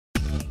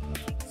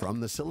from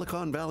the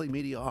Silicon Valley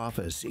Media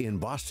office in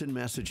Boston,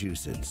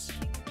 Massachusetts,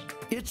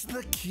 it's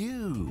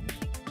theCUBE.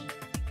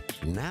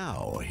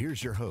 Now,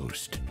 here's your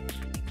host,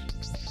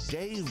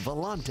 Dave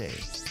Vellante.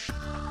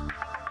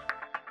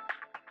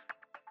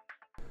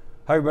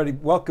 Hi everybody,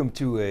 welcome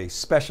to a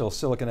special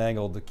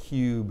SiliconANGLE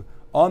theCUBE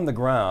on the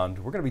ground.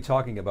 We're going to be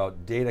talking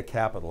about data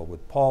capital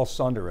with Paul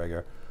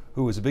Sonderegger,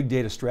 who is a big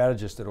data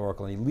strategist at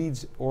Oracle, and he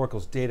leads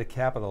Oracle's data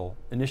capital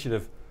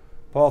initiative.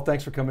 Paul,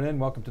 thanks for coming in,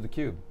 welcome to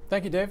theCUBE.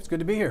 Thank you, Dave, it's good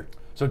to be here.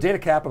 So data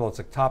capital, it's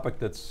a topic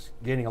that's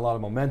gaining a lot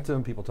of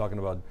momentum, people talking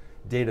about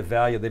data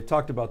value. They've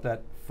talked about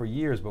that for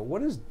years, but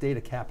what is data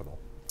capital?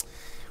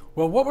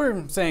 Well, what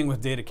we're saying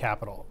with data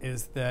capital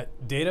is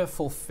that data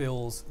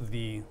fulfills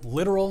the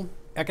literal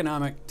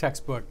economic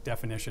textbook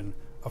definition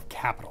of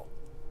capital.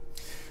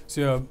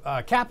 So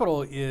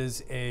capital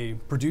is a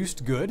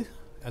produced good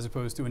as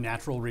opposed to a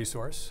natural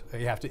resource.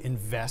 You have to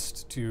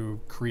invest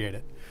to create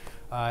it.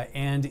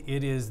 And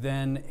it is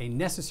then a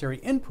necessary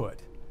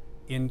input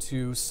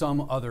into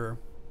some other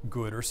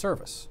good or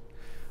service.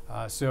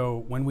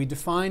 So when we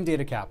define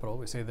data capital,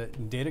 we say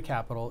that data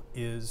capital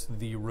is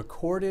the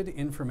recorded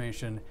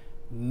information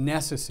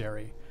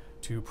necessary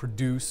to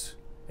produce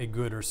a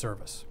good or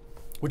service,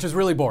 which is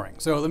really boring.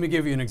 So let me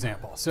give you an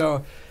example.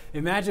 So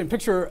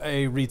picture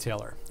a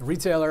retailer. A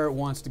retailer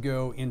wants to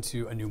go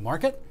into a new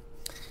market.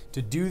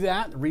 To do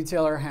that, the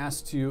retailer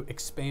has to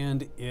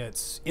expand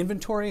its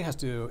inventory, has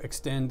to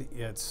extend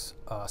its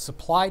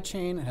supply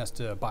chain, it has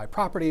to buy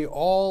property,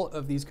 all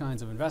of these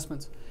kinds of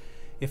investments.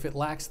 If it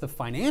lacks the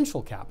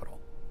financial capital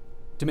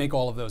to make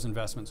all of those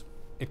investments,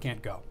 it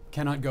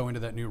cannot go into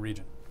that new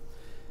region.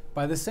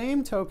 By the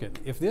same token,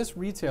 if this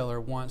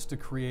retailer wants to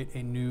create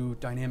a new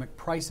dynamic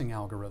pricing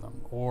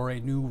algorithm or a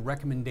new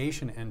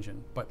recommendation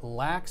engine, but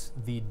lacks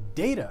the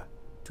data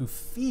to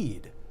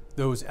feed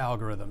those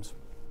algorithms,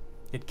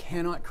 it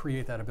cannot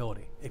create that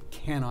ability. It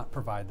cannot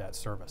provide that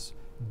service.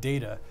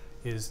 Data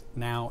is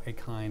now a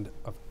kind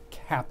of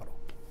capital.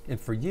 And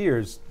for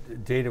years,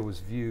 data was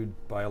viewed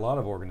by a lot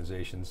of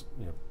organizations,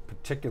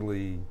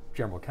 particularly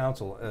general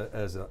counsel,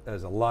 as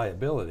a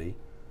liability.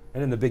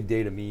 And then the big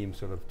data meme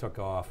sort of took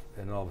off,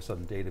 and all of a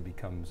sudden data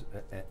becomes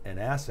an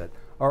asset.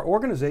 Are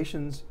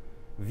organizations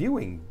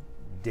viewing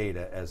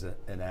data as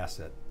an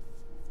asset?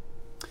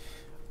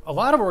 A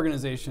lot of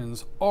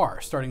organizations are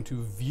starting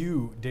to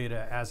view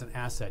data as an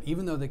asset,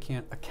 even though they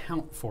can't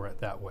account for it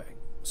that way.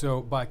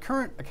 So by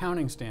current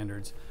accounting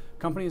standards,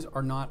 companies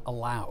are not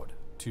allowed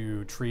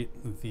to treat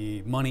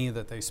the money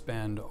that they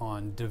spend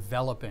on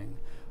developing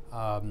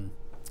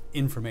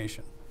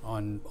information,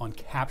 on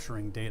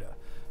capturing data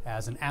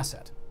as an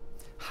asset.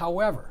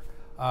 However,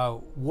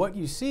 what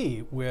you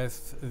see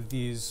with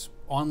these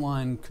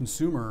online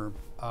consumer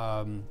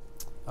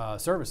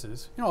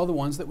services, the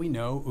ones that we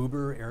know,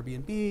 Uber,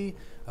 Airbnb,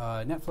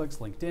 Netflix,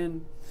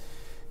 LinkedIn,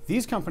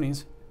 these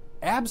companies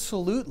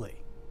absolutely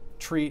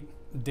treat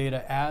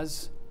data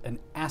as an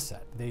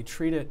asset. They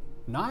treat it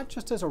not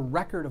just as a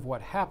record of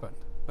what happened,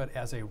 but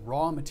as a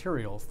raw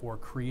material for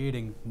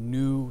creating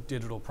new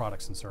digital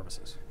products and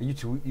services. You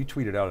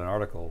tweeted out an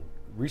article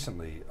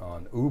recently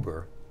on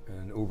Uber,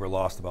 and Uber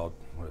lost about,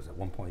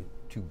 1.2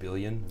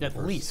 billion? At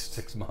least.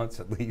 6 months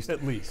at least.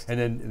 At least. And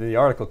then the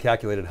article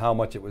calculated how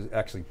much it was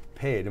actually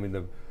paid. I mean,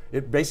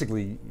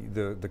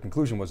 the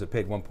conclusion was it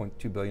paid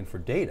 1.2 billion for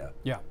data.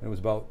 Yeah. And it was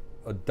about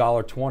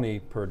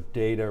 $1.20 per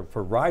data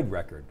for ride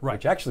record, right.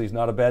 Which actually is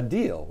not a bad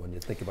deal when you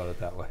think about it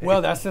that way.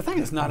 Well, that's the thing,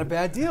 it's not a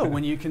bad deal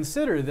when you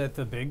consider that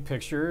the big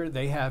picture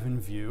they have in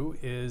view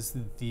is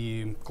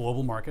the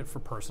global market for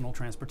personal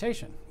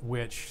transportation,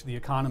 which The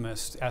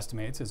Economist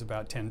estimates is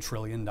about $10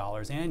 trillion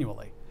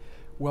annually.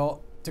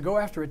 Well, to go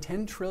after a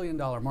 $10 trillion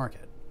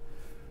market,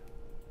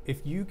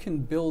 if you can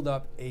build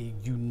up a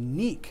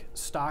unique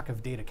stock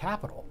of data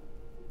capital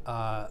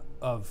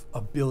of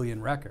 1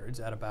 billion records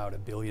at about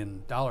 $1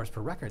 billion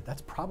per record,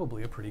 that's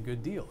probably a pretty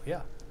good deal,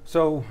 yeah.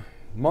 So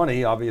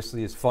money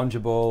obviously is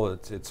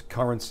fungible, it's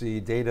currency.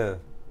 Data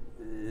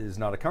is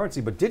not a currency,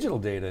 but digital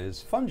data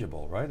is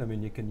fungible, right? I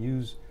mean, you can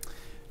use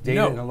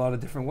data in a lot of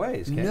different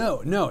ways, can't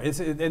you? No,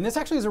 and this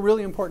actually is a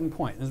really important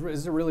point. This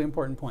is a really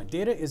important point.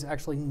 Data is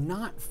actually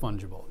not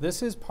fungible.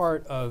 This is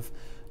part of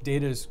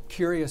data's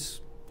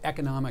curious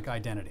economic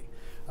identity.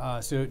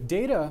 So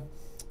data,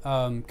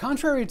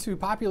 contrary to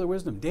popular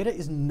wisdom, data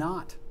is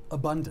not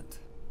abundant.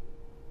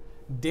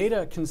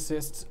 Data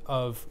consists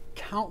of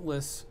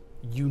countless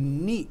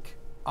unique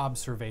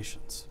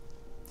observations.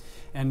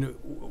 And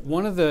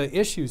one of the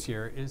issues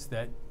here is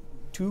that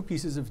two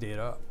pieces of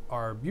data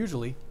are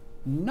usually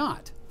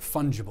not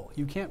fungible.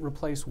 You can't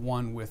replace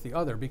one with the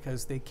other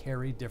because they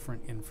carry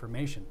different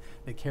information.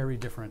 They carry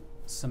different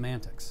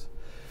semantics.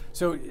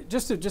 So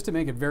just to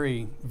make it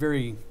very,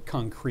 very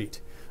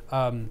concrete,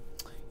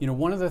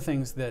 one of the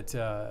things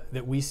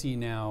that we see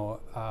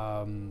now,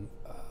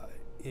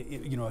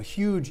 a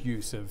huge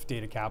use of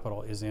data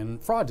capital is in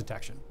fraud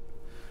detection.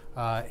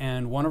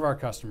 And one of our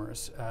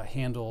customers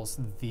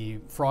handles the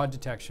fraud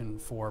detection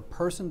for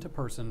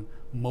person-to-person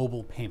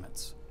mobile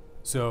payments.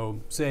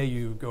 So say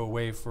you go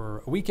away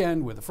for a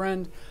weekend with a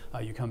friend,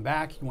 you come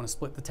back, you want to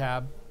split the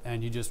tab,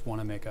 and you just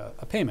want to make a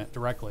payment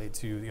directly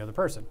to the other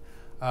person.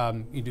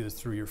 You do this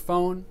through your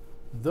phone.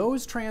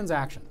 Those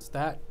transactions,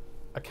 that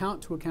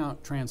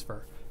account-to-account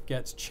transfer,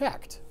 gets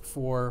checked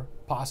for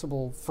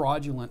possible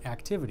fraudulent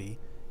activity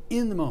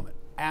in the moment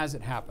as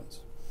it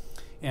happens.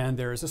 And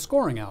there's a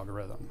scoring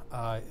algorithm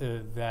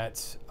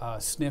that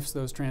sniffs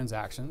those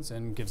transactions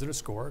and gives it a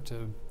score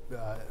to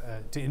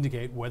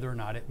indicate whether or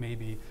not it may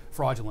be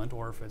fraudulent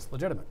or if it's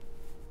legitimate.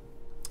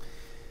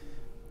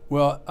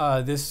 Well,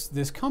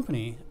 this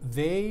company,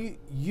 they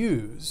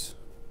use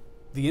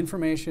the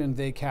information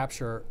they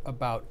capture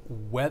about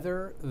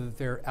whether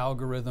their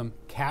algorithm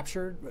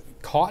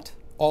caught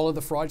all of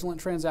the fraudulent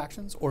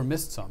transactions or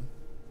missed some,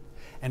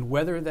 and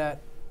whether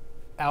that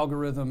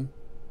algorithm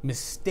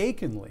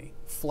mistakenly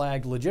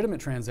flagged legitimate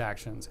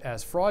transactions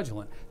as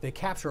fraudulent. They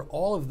capture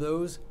all of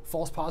those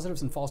false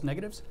positives and false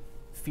negatives,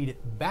 feed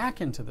it back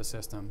into the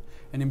system,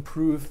 and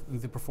improve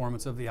the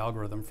performance of the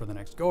algorithm for the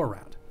next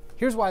go-around.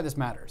 Here's why this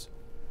matters.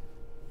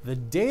 The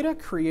data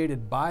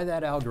created by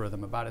that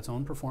algorithm about its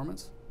own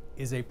performance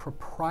is a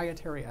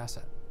proprietary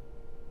asset.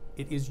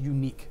 It is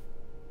unique,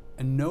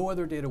 and no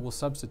other data will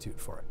substitute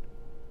for it.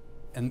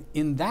 And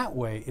in that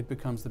way, it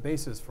becomes the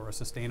basis for a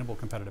sustainable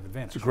competitive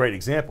advantage. It's a great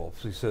example.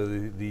 So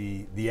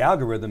the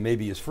algorithm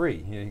maybe is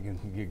free. You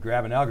can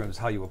grab an algorithm, it's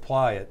how you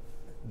apply it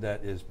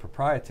that is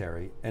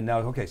proprietary. And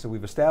now, okay, so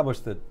we've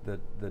established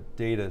that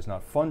data is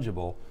not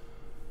fungible,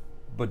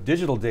 but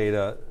digital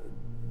data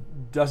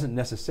doesn't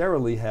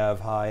necessarily have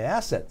high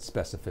asset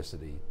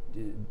specificity.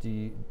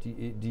 Do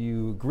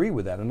you agree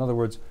with that? In other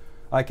words,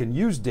 I can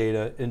use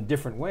data in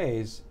different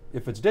ways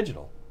if it's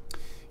digital.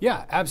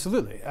 Yeah,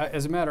 absolutely.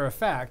 As a matter of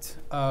fact,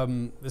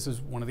 this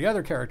is one of the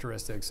other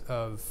characteristics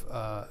of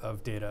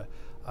data.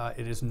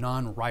 It is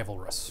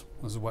non-rivalrous.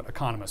 This is what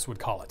economists would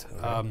call it.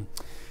 Okay.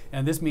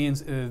 And this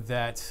means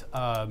that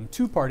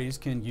two parties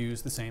can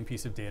use the same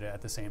piece of data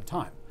at the same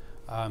time.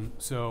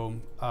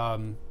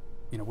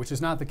 Which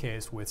is not the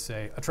case with,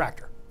 say, a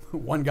tractor.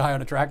 One guy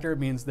on a tractor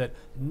means that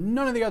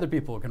none of the other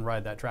people can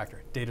ride that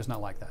tractor. Data's not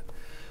like that.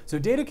 So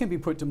data can be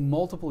put to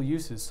multiple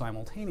uses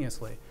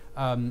simultaneously.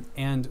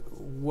 And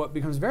what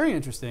becomes very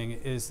interesting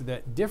is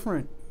that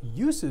different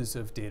uses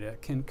of data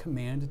can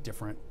command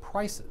different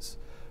prices.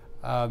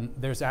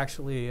 There's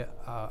actually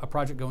a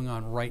project going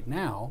on right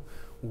now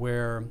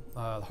where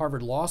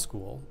Harvard Law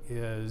School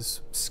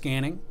is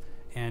scanning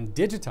and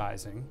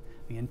digitizing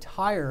the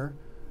entire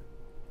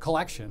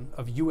collection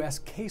of US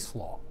case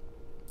law.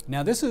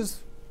 Now this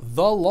is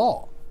the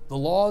law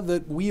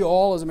that we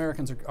all as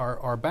Americans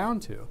are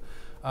bound to.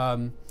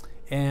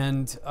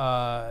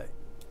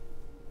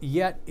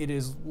 Yet it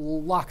is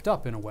locked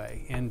up in a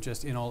way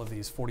in all of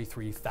these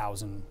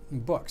 43,000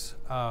 books.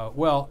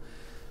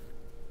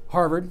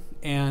 Harvard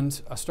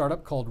and a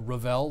startup called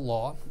Ravel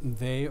Law,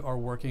 they are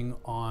working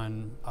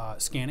on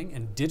scanning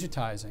and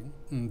digitizing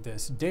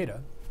this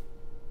data,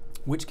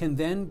 which can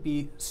then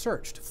be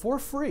searched for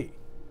free.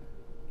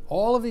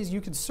 All of these,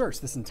 you could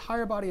search this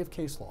entire body of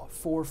case law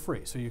for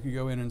free. So you could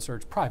go in and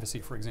search privacy,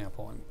 for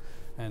example,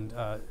 and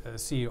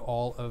see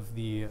all of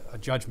the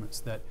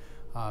judgments that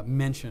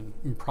mention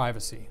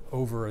privacy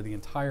over the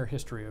entire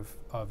history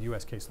of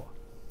US case law.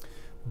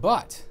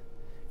 But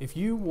if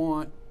you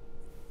want,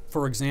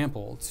 for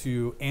example,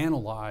 to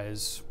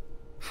analyze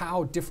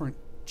how different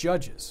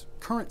judges,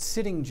 current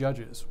sitting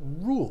judges,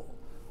 rule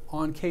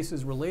on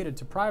cases related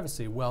to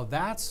privacy, well,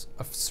 that's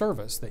a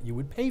service that you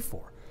would pay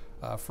for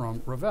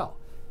from Ravel.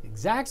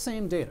 Exact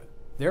same data.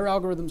 Their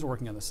algorithms are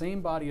working on the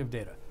same body of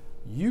data.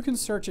 You can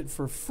search it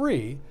for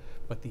free,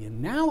 but the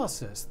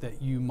analysis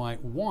that you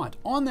might want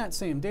on that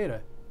same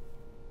data,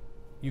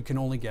 you can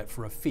only get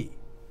for a fee.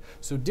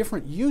 So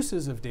different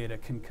uses of data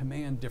can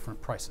command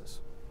different prices.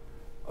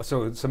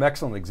 So some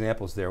excellent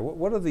examples there.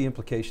 What are the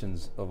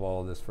implications of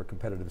all of this for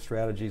competitive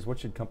strategies? What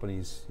should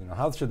companies,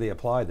 how should they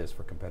apply this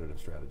for competitive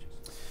strategies?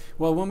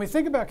 Well, when we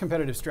think about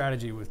competitive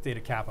strategy with data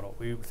capital,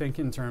 we think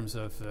in terms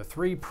of the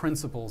three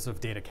principles of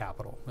data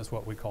capital, is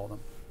what we call them.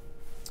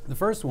 The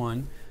first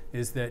one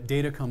is that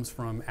data comes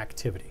from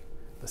activity.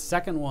 The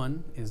second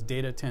one is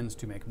data tends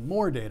to make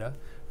more data.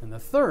 And the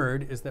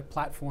third is that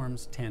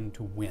platforms tend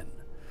to win.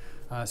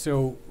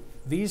 So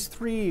these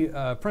three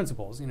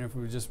principles, if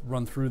we just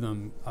run through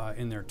them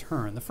in their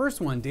turn. The first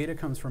one, data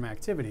comes from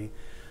activity.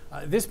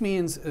 This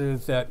means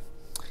that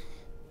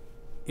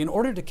in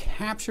order to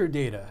capture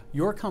data,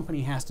 your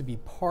company has to be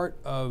part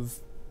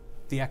of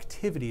the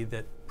activity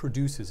that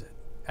produces it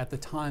at the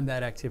time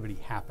that activity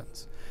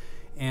happens.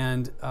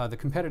 And the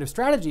competitive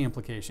strategy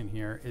implication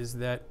here is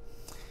that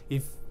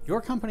if your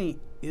company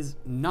is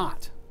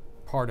not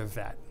part of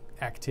that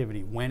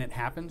activity when it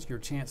happens, your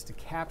chance to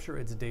capture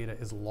its data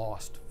is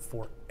lost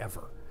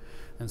forever.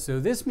 And so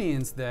this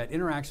means that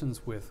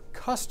interactions with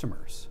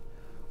customers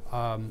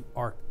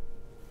are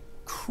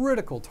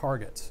critical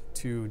targets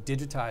to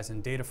digitize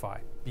and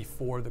datafy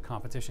before the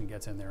competition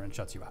gets in there and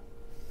shuts you out.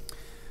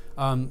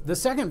 The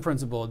second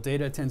principle,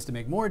 data tends to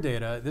make more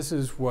data. This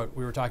is what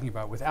we were talking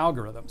about with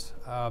algorithms.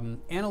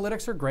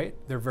 Analytics are great.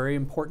 They're very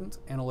important.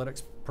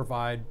 Analytics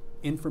provide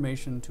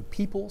information to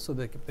people so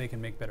that they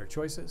can make better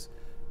choices.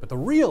 But the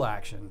real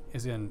action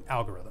is in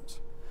algorithms.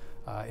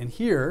 And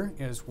here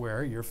is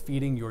where you're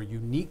feeding your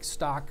unique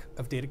stock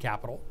of data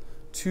capital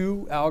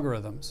to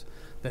algorithms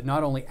that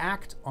not only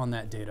act on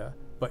that data,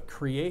 but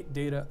create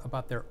data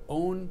about their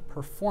own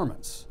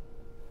performance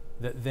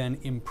that then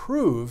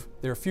improve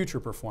their future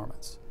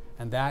performance.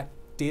 And that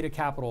data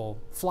capital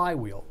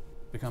flywheel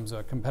becomes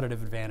a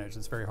competitive advantage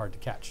that's very hard to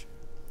catch.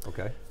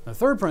 Okay. The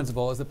third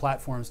principle is that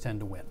platforms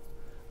tend to win.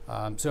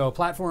 So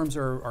platforms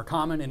are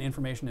common in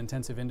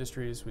information-intensive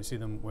industries. We see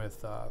them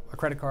with a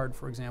credit card,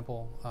 for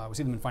example. We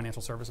see them in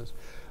financial services.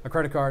 A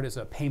credit card is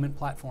a payment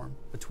platform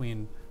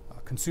between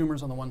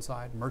consumers on the one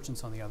side,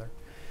 merchants on the other.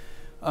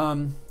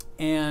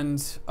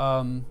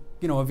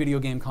 You know, a video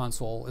game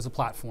console is a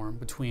platform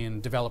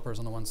between developers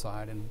on the one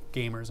side and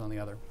gamers on the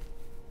other.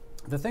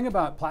 The thing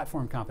about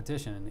platform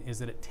competition is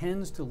that it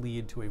tends to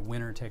lead to a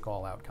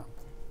winner-take-all outcome.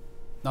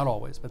 Not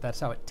always, but that's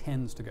how it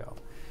tends to go.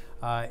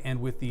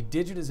 And with the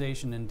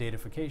digitization and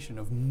datafication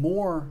of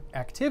more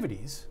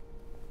activities,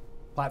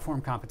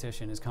 platform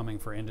competition is coming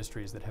for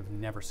industries that have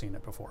never seen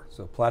it before.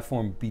 So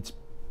platform beats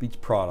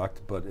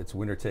product, but it's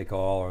winner take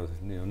all, or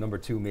number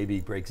two maybe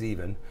breaks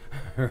even,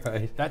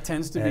 right? That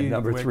tends to be and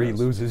number three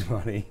loses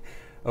money.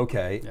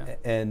 Okay, yeah.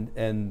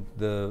 And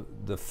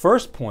the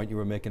first point you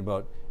were making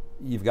about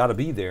you've got to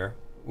be there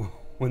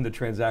when the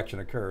transaction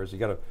occurs. You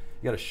got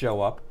to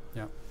show up.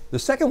 Yeah. The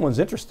second one's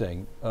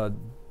interesting.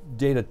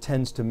 Data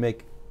tends to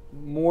make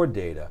more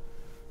data.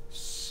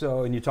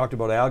 So, and you talked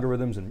about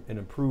algorithms and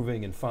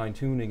improving and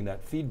fine-tuning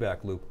that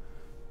feedback loop.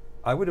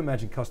 I would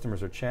imagine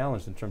customers are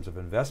challenged in terms of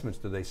investments.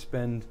 Do they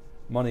spend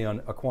money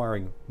on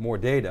acquiring more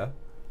data,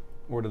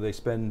 or do they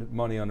spend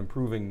money on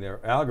improving their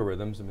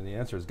algorithms? I mean, the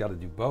answer has got to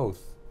do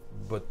both,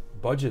 but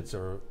budgets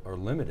are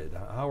limited.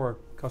 How are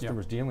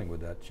customers dealing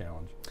with that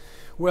challenge?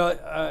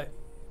 Well,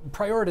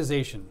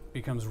 prioritization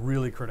becomes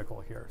really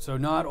critical here. So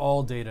not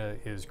all data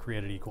is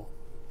created equal,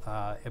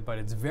 but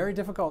it's very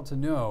difficult to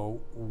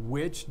know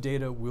which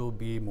data will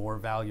be more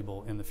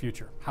valuable in the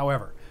future.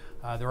 However,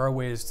 there are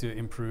ways to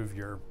improve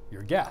your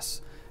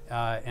guess.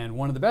 And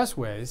one of the best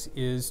ways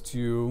is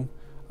to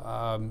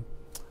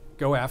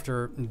go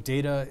after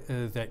data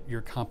that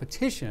your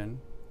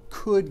competition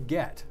could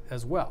get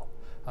as well.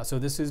 So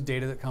this is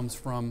data that comes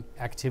from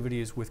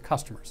activities with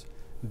customers,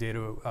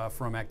 data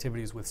from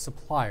activities with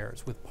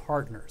suppliers, with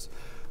partners.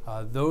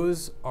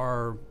 Those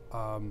are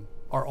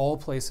all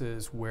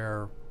places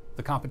where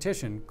the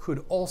competition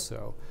could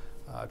also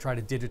try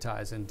to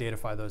digitize and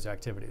datafy those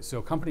activities.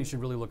 So companies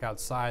should really look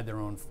outside their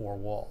own four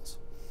walls.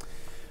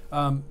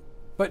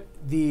 But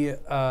the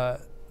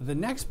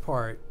next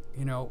part,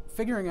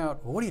 figuring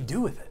out, well, what do you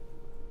do with it?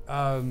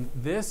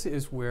 This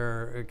is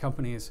where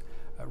companies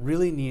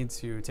really need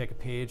to take a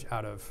page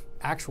out of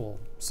actual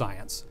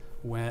science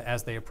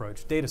as they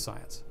approach data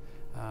science.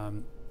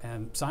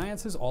 And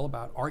science is all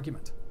about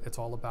argument. It's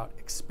all about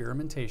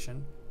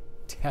experimentation,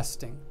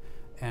 testing,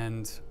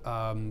 and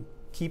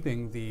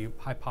keeping the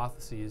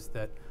hypotheses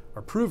that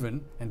are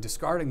proven and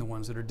discarding the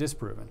ones that are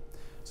disproven.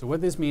 So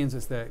what this means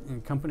is that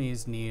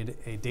companies need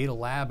a data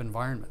lab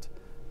environment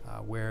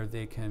where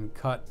they can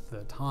cut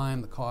the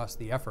time, the cost,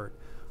 the effort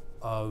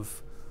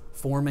of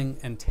forming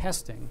and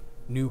testing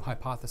new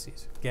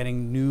hypotheses,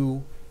 getting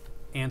new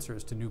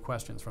answers to new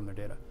questions from their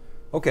data.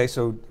 Okay,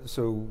 so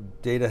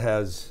data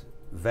has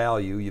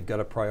value. You've got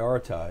to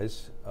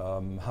prioritize.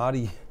 How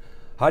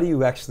do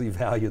you actually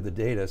value the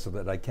data so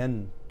that I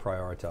can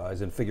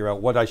prioritize and figure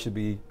out what I should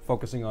be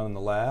focusing on in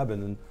the lab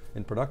and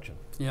in production?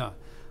 Yeah,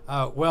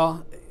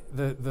 well,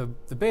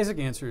 the basic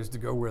answer is to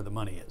go where the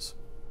money is.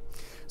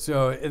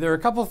 So there are a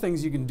couple of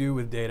things you can do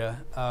with data.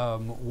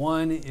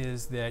 One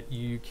is that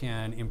you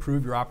can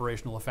improve your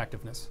operational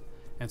effectiveness.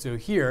 And so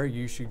here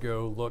you should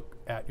go look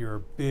at your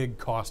big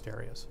cost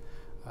areas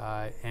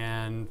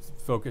and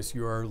focus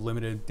your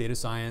limited data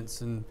science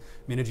and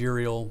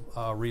managerial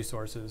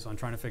resources on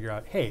trying to figure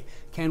out, hey,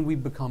 can we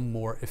become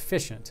more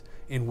efficient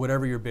in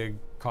whatever your big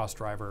cost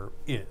driver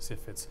is?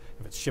 If it's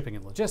shipping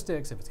and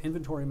logistics, if it's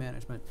inventory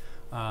management,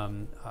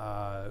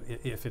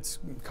 if it's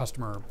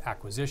customer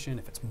acquisition,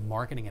 if it's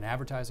marketing and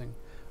advertising.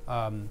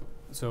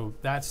 So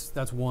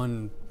that's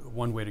one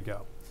way to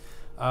go.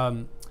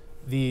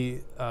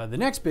 The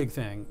next big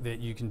thing that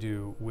you can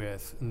do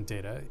with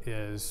data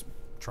is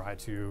try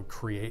to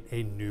create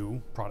a new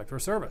product or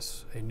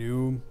service,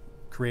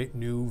 create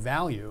new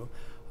value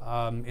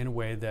in a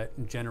way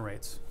that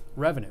generates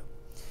revenue.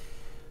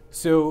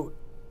 So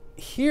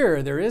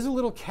here there is a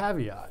little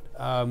caveat,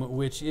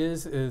 which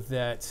is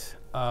that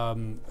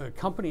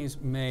companies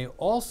may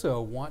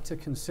also want to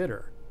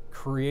consider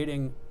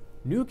creating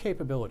new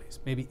capabilities,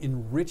 maybe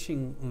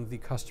enriching the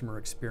customer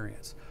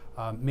experience,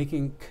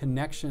 making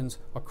connections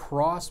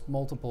across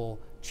multiple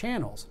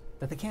channels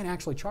that they can't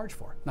actually charge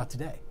for, not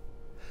today.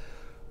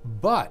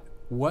 But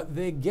what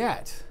they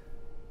get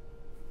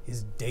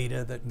is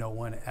data that no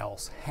one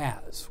else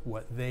has.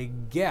 What they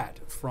get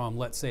from,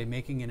 let's say,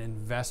 making an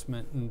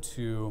investment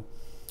into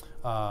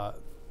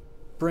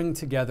bring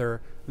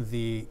together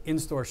the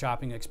in-store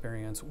shopping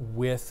experience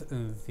with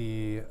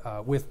the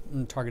with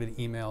targeted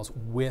emails,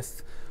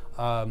 with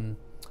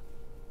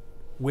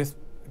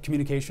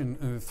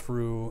communication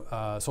through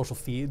social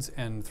feeds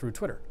and through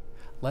Twitter.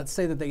 Let's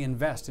say that they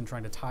invest in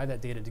trying to tie that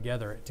data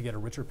together to get a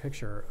richer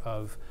picture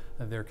of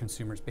their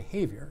consumers'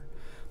 behavior.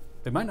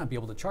 They might not be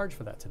able to charge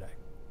for that today,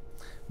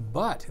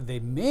 but they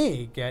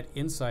may get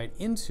insight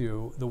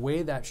into the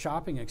way that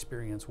shopping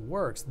experience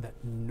works that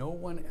no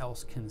one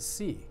else can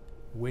see,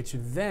 which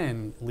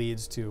then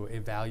leads to a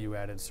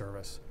value-added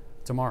service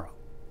tomorrow.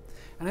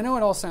 And I know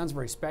it all sounds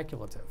very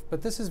speculative,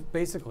 but this is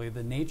basically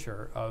the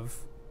nature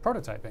of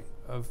prototyping,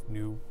 of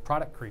new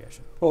product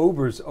creation. Well,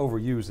 Uber's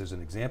overused as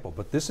an example,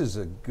 but this is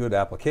a good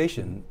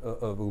application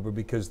of Uber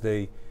because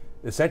they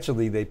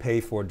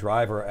pay for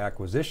driver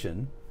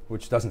acquisition,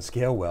 which doesn't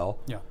scale well,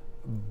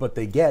 but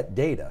they get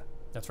data.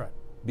 That's right.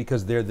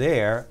 Because they're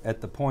there at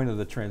the point of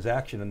the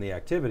transaction and the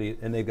activity,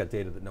 and they've got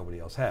data that nobody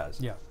else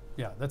has.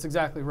 Yeah, that's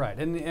exactly right.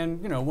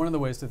 And you know, one of the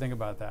ways to think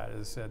about that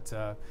is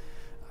that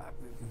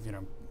you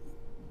know,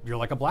 you're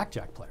like a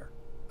blackjack player,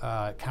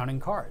 counting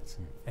cards,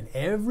 and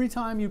every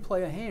time you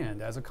play a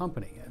hand as a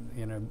company, and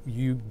you know,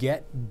 you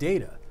get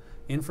data,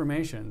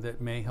 information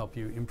that may help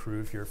you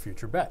improve your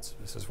future bets.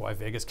 This is why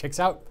Vegas kicks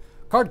out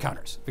card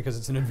counters, because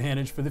it's an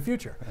advantage for the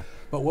future.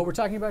 But what we're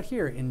talking about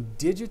here in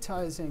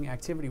digitizing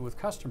activity with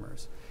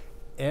customers,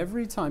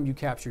 every time you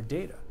capture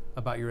data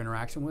about your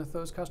interaction with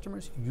those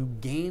customers, you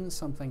gain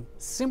something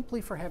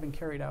simply for having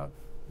carried out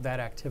that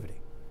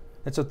activity.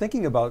 And so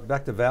thinking about,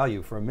 back to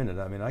value for a minute,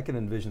 I mean, I can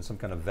envision some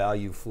kind of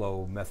value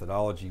flow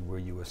methodology where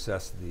you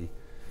assess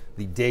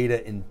the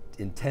data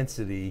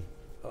intensity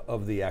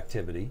of the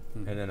activity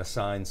and then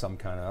assign some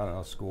kind of, I don't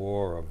know,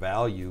 score or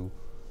value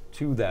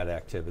to that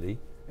activity.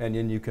 And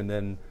then you can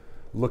then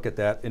look at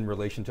that in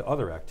relation to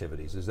other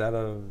activities. Is that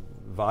a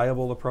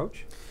viable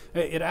approach?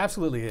 It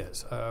absolutely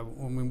is.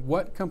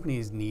 What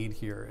companies need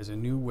here is a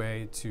new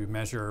way to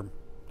measure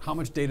how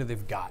much data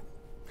they've got,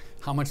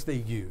 how much they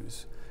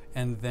use,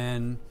 and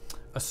then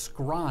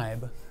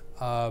ascribe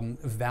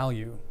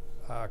value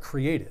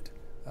created,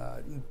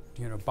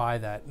 you know, by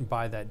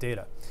that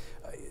data.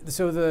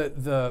 So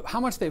the how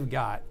much they've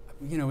got,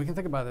 you know, we can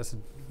think about this.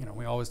 You know,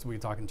 we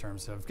talk in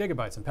terms of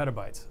gigabytes and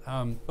petabytes,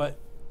 but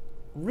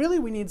really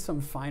we need some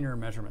finer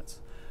measurements.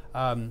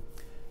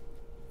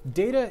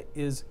 Data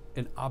is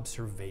an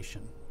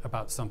observation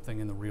about something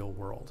in the real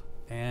world.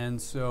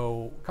 And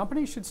so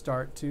companies should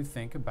start to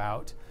think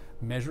about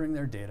measuring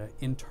their data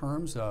in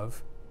terms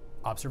of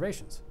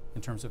observations,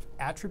 in terms of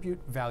attribute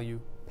value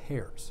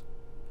pairs.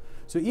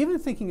 So even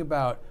thinking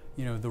about,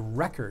 you know, the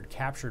record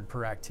captured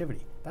per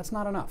activity, that's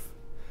not enough.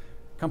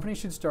 Companies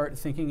should start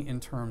thinking in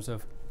terms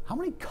of how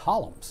many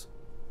columns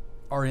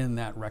are in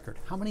that record,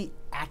 how many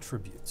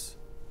attributes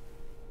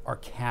are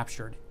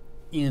captured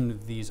in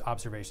these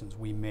observations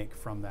we make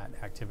from that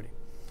activity.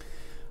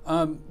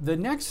 The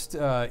next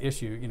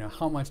issue, you know,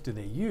 how much do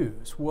they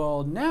use?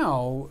 Well,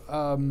 now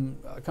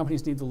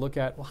companies need to look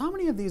at, well, how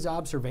many of these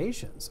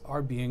observations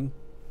are being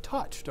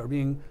touched, are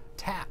being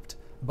tapped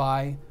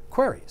by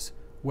queries,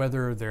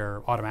 whether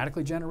they're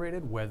automatically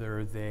generated,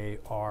 whether they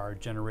are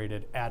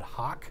generated ad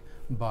hoc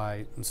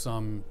by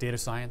some data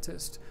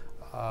scientist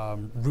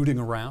rooting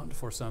around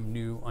for some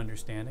new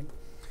understanding.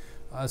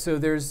 So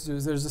there's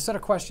a set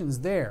of questions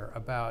there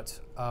about,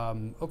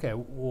 okay,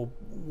 well,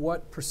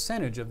 what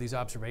percentage of these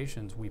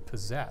observations we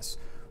possess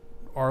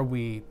are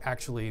we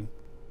actually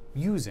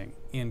using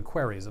in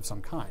queries of some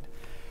kind?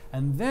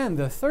 And then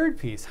the third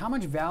piece, how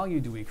much value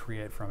do we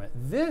create from it?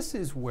 This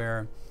is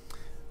where,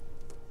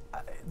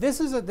 this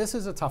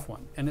is a tough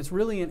one, and it's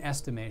really an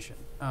estimation.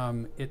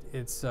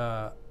 It's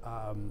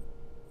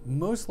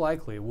most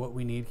likely what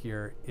we need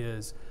here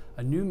is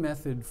a new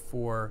method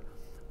for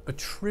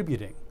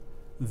attributing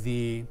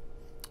the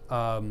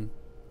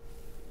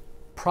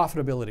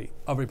profitability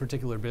of a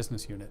particular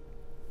business unit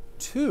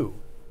to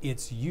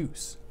its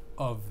use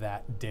of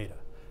that data.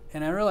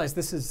 And I realize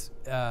this is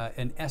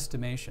an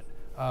estimation,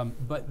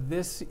 but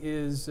this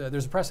is,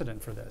 there's a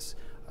precedent for this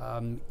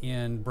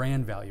in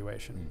brand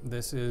valuation.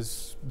 This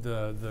is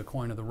the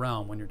coin of the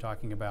realm when you're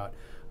talking about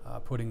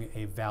putting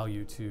a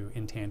value to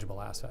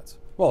intangible assets.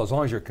 Well, as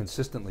long as you're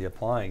consistently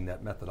applying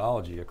that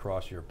methodology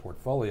across your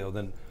portfolio,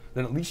 then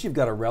at least you've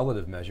got a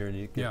relative measure, and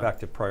you get back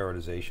to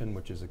prioritization,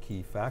 which is a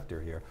key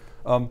factor here.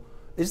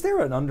 Is there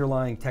an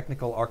underlying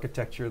technical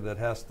architecture that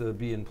has to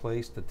be in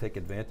place to take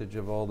advantage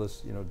of all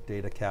this, you know,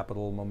 data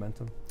capital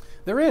momentum?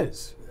 There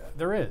is.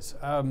 There is.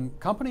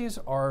 Companies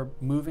are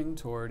moving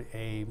toward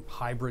a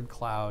hybrid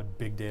cloud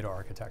big data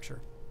architecture.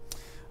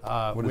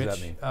 What does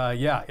that mean?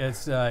 Yeah,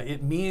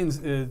 it means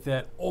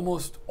that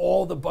almost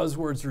all the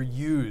buzzwords are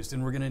used,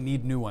 and we're going to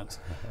need new ones.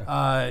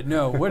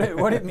 No,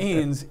 what it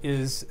means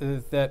is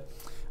that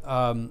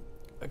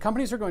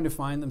companies are going to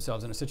find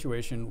themselves in a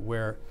situation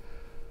where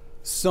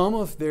some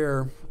of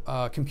their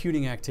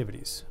computing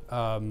activities,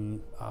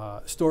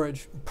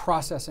 storage,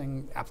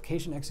 processing,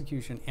 application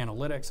execution,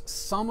 analytics,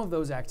 some of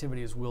those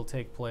activities will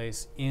take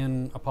place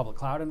in a public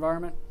cloud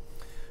environment.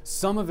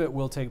 Some of it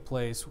will take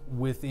place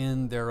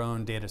within their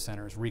own data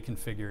centers,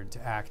 reconfigured to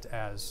act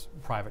as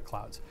private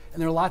clouds. And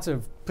there are lots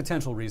of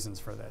potential reasons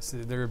for this.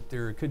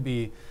 There could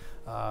be,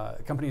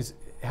 companies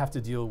have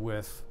to deal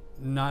with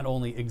not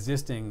only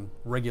existing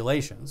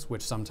regulations,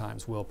 which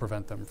sometimes will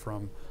prevent them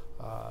from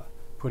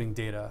putting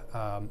data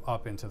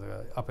up into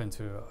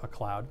a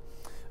cloud,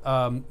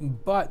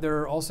 but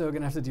they're also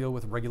going to have to deal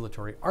with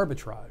regulatory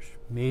arbitrage.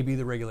 Maybe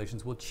the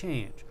regulations will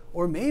change,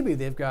 or maybe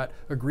they've got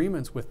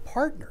agreements with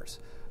partners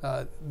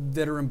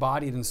that are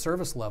embodied in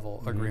service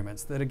level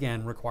agreements that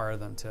again require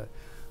them to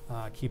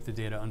keep the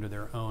data under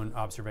their own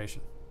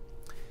observation.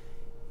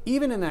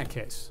 Even in that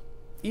case,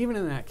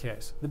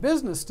 the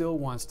business still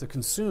wants to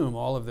consume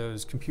all of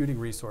those computing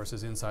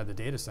resources inside the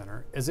data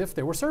center as if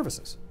they were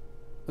services.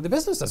 But the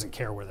business doesn't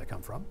care where they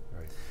come from.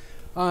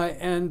 Right.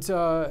 And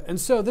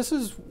so this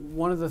is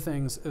one of the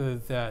things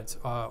that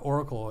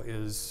Oracle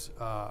is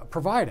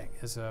providing,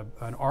 is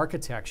an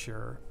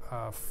architecture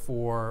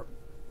for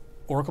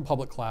Oracle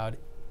Public Cloud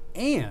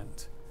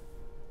and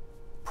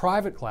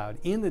private cloud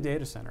in the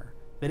data center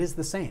that is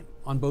the same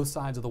on both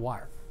sides of the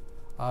wire.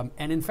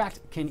 And in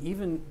fact, can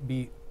even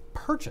be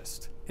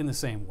purchased in the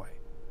same way.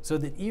 So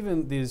that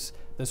even this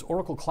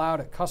Oracle Cloud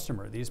at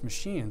Customer, these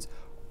machines,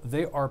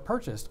 they are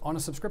purchased on a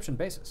subscription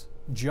basis,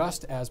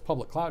 just as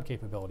public cloud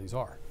capabilities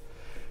are.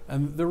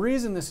 And the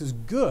reason this is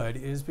good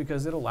is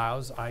because it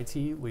allows IT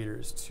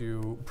leaders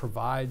to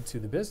provide to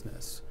the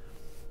business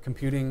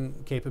computing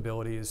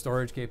capabilities,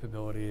 storage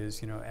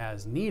capabilities,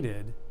 as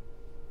needed,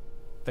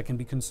 that can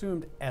be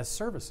consumed as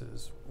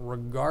services,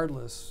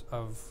 regardless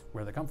of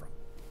where they come from.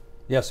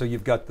 Yeah, so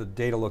you've got the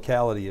data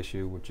locality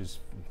issue, which is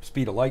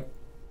speed of light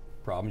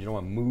problems. You don't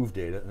want to move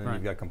data, and then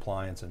you've got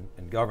compliance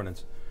and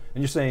governance.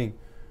 And you're saying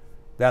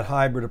that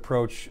hybrid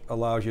approach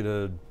allows you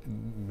to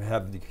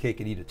have the cake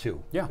and eat it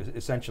too,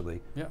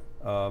 essentially. Yeah.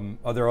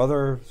 Are there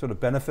other sort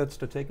of benefits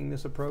to taking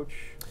this approach?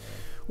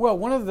 Well,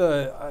 one of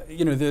the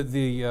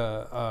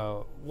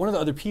one of the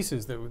other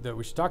pieces that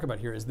we should talk about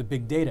here is the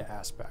big data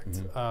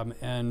aspect,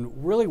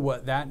 and really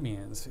what that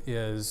means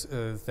is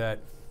that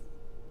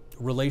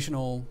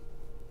relational,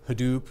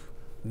 Hadoop,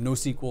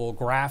 NoSQL,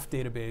 graph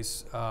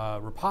database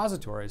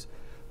repositories,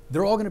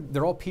 they're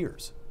all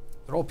peers.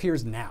 They're all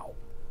peers now,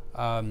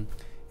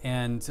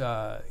 and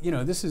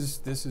this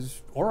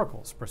is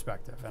Oracle's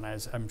perspective, and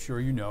as I'm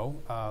sure you know,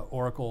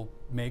 Oracle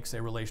makes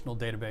a relational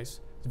database.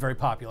 It's very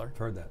popular. I've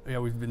heard that. Yeah,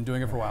 we've been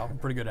doing it for a while. I'm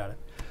pretty good at it.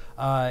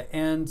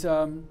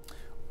 And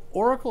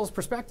Oracle's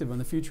perspective on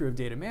the future of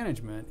data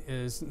management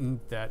is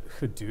that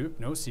Hadoop,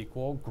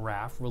 NoSQL,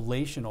 graph,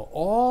 relational,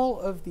 all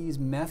of these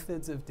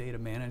methods of data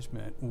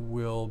management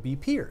will be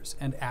peers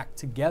and act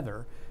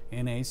together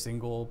in a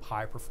single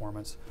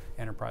high-performance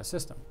enterprise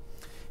system.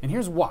 And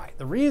here's why.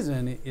 The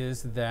reason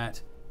is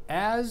that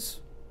as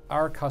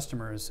our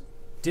customers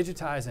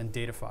digitize and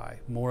datafy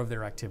more of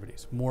their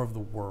activities, more of the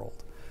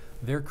world,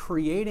 they're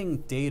creating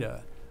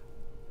data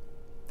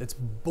that's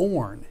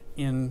born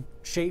in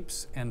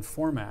shapes and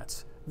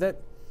formats that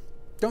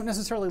don't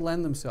necessarily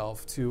lend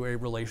themselves to a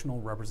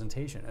relational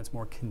representation. It's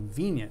more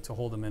convenient to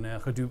hold them in a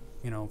Hadoop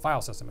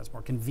file system. It's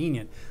more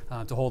convenient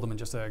to hold them in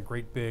just a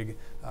great big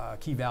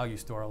key value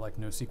store like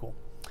NoSQL.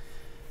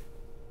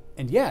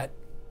 And yet,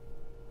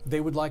 they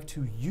would like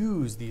to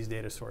use these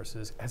data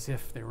sources as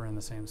if they were in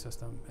the same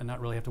system and not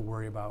really have to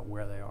worry about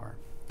where they are.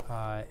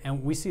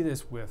 And we see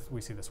this with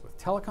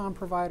telecom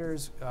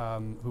providers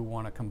who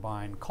want to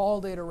combine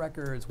call data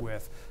records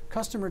with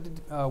customer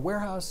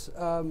warehouse,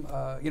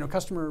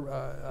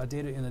 customer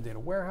data in the data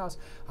warehouse.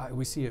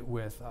 We see it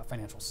with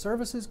financial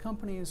services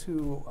companies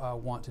who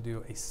want to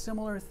do a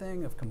similar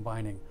thing of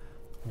combining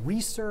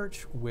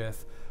research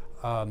with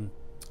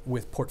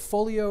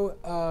portfolio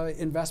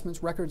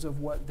investments, records of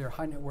what their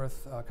high net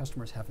worth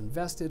customers have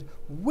invested,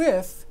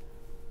 with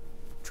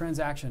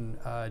transaction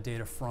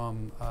data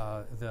from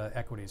the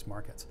equities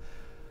markets.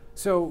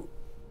 So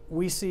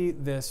we see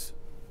this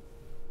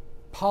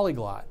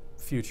polyglot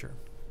future,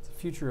 the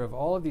future of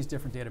all of these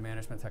different data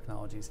management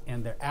technologies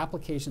and their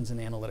applications and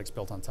analytics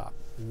built on top,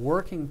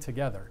 working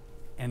together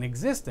and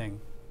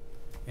existing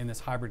in this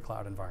hybrid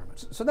cloud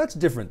environment. So that's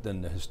different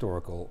than the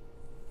historical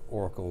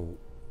Oracle,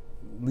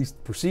 at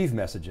least perceived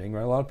messaging,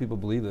 right? A lot of people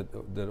believe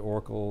that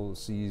Oracle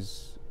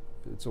sees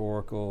its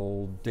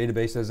Oracle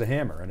database as a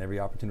hammer and every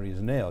opportunity is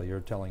a nail.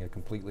 You're telling a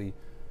completely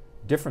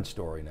different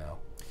story now.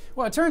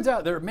 Well, it turns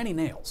out there are many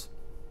nails.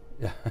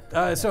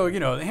 Yeah. So,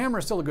 the hammer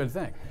is still a good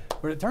thing.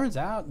 But it turns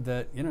out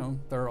that,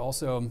 there are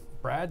also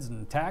Brads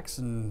and Tacks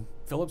and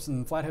Phillips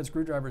and flathead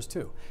screwdrivers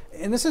too.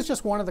 And this is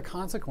just one of the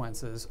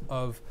consequences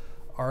of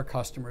our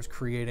customers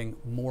creating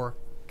more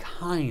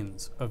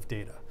kinds of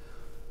data.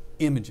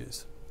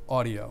 Images,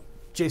 audio,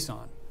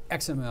 JSON,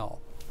 XML,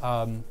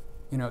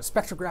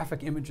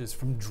 spectrographic images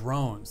from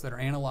drones that are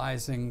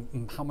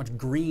analyzing how much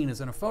green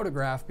is in a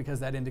photograph because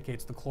that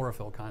indicates the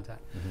chlorophyll content.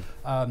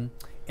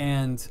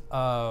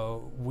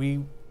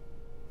 We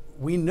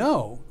we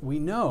know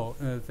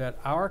that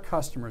our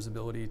customers'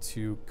 ability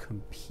to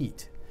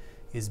compete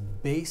is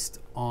based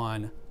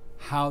on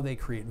how they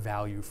create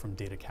value from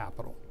data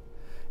capital.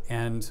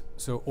 And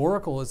so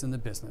Oracle is in the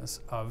business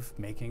of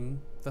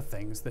making the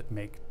things that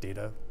make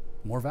data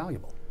more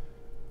valuable.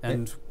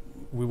 And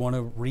we want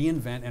to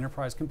reinvent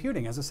enterprise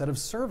computing as a set of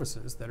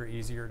services that are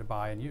easier to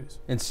buy and use.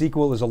 And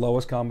SQL is the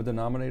lowest common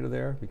denominator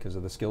there because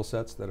of the skill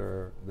sets that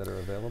are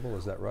available.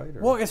 Is that right?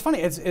 Or? Well, it's funny.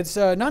 It's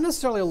not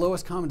necessarily a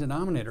lowest common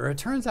denominator. It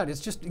turns out it's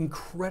just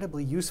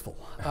incredibly useful.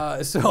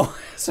 So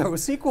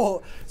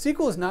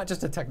SQL is not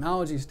just a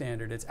technology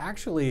standard. It's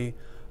actually,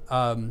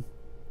 in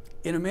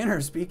a manner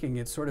of speaking,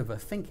 it's sort of a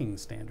thinking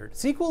standard.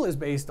 SQL is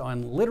based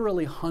on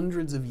literally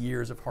hundreds of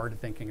years of hard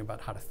thinking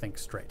about how to think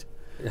straight.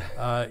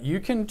 You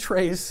can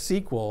trace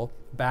SQL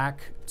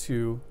back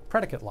to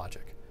predicate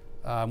logic,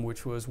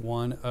 which was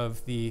one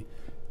of the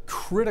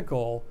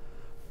critical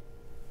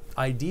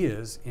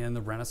ideas in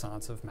the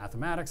renaissance of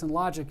mathematics and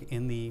logic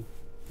in the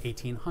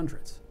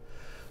 1800s.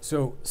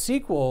 So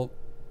SQL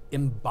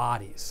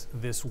embodies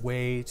this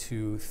way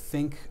to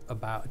think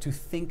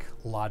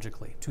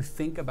logically, to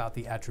think about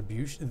the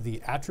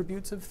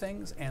attributes of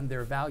things and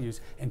their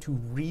values, and to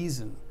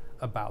reason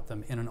about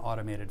them in an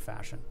automated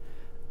fashion.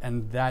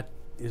 And that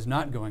is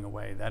not going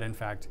away. That, in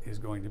fact, is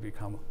going to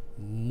become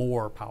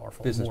more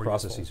powerful. Business more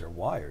processes useful. are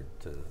wired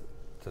to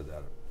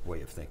that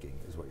way of thinking,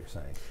 is what you're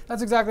saying.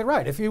 That's exactly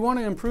right. If you want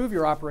to improve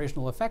your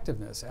operational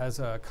effectiveness as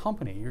a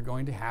company, you're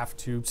going to have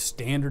to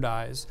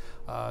standardize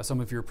some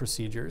of your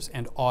procedures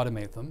and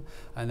automate them.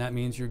 And that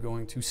means you're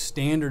going to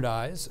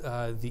standardize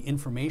the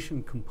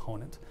information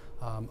component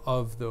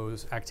of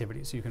those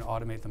activities so you can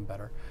automate them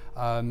better.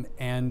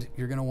 And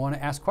you're going to want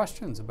to ask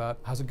questions about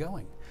how's it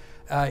going.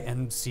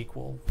 And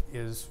SQL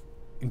is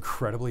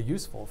incredibly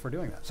useful for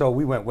doing that. So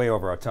we went way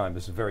over our time.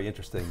 This is a very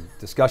interesting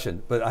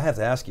discussion, but I have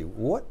to ask you,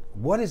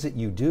 what is it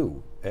you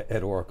do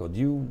at Oracle? Do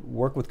you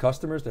work with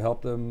customers to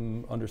help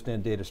them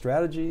understand data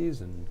strategies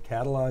and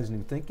catalyze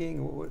new thinking?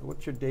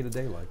 What's your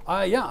day-to-day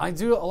like? Yeah, I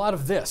do a lot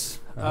of this,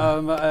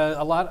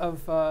 a lot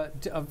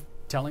of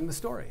telling the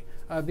story,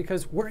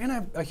 because we're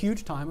in a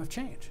huge time of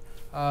change.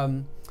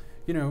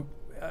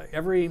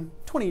 Every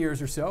 20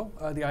 years or so,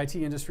 the IT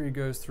industry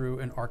goes through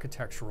an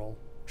architectural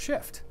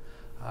shift.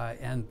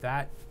 And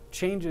that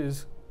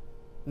changes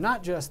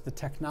not just the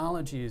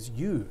technologies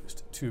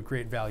used to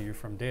create value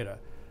from data,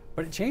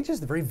 but it changes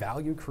the very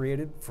value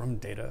created from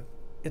data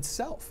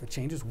itself. It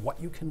changes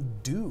what you can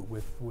do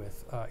with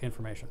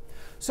information.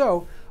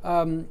 So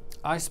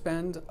I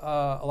spend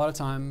a lot of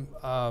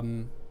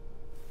time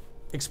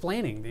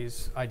explaining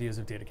these ideas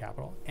of data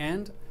capital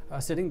and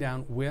sitting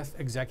down with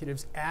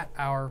executives at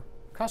our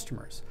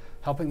customers,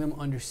 helping them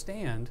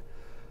understand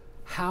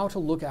how to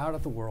look out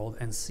at the world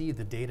and see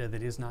the data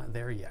that is not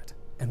there yet,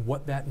 and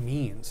what that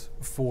means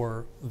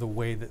for the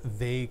way that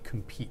they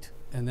compete.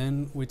 And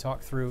then we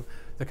talk through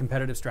the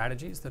competitive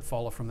strategies that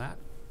follow from that,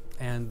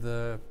 and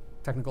the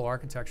technical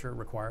architecture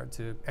required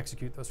to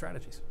execute those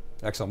strategies.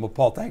 Excellent. Well,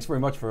 Paul, thanks very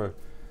much for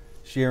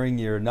sharing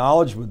your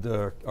knowledge with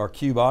our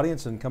CUBE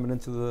audience and coming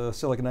into the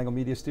SiliconANGLE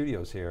Media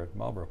Studios here at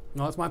Marlborough.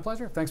 No, it's my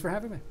pleasure. Thanks for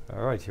having me.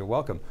 All right, you're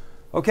welcome.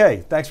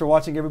 Okay, thanks for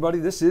watching, everybody.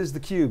 This is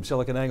theCUBE,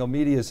 SiliconANGLE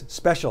Media's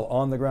special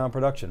on-the-ground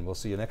production. We'll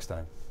see you next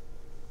time.